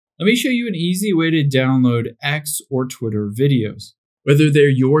Let me show you an easy way to download X or Twitter videos. Whether they're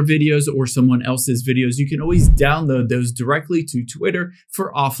your videos or someone else's videos, you can always download those directly to Twitter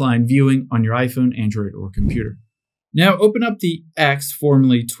for offline viewing on your iPhone, Android, or computer. Now open up the X,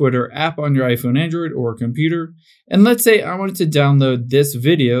 formerly Twitter app on your iPhone, Android, or computer, and let's say I wanted to download this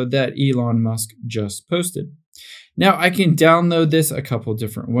video that Elon Musk just posted. Now I can download this a couple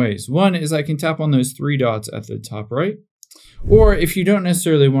different ways. One is I can tap on those three dots at the top right, or if you don't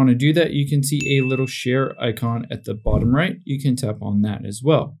necessarily want to do that, you can see a little share icon at the bottom right. You can tap on that as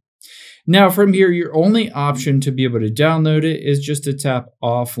well. Now from here, your only option to be able to download it is just to tap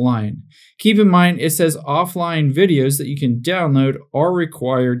offline. Keep in mind, it says offline videos that you can download are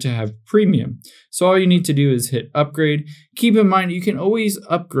required to have premium. So all you need to do is hit upgrade. Keep in mind, you can always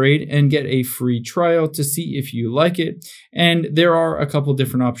upgrade and get a free trial to see if you like it. And there are a couple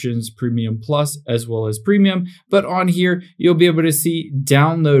different options, premium plus as well as premium. But on here, you'll be able to see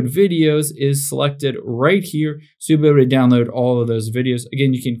download videos is selected right here. So you'll be able to download all of those videos.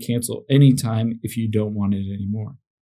 Again, you can cancel anytime if you don't want it anymore.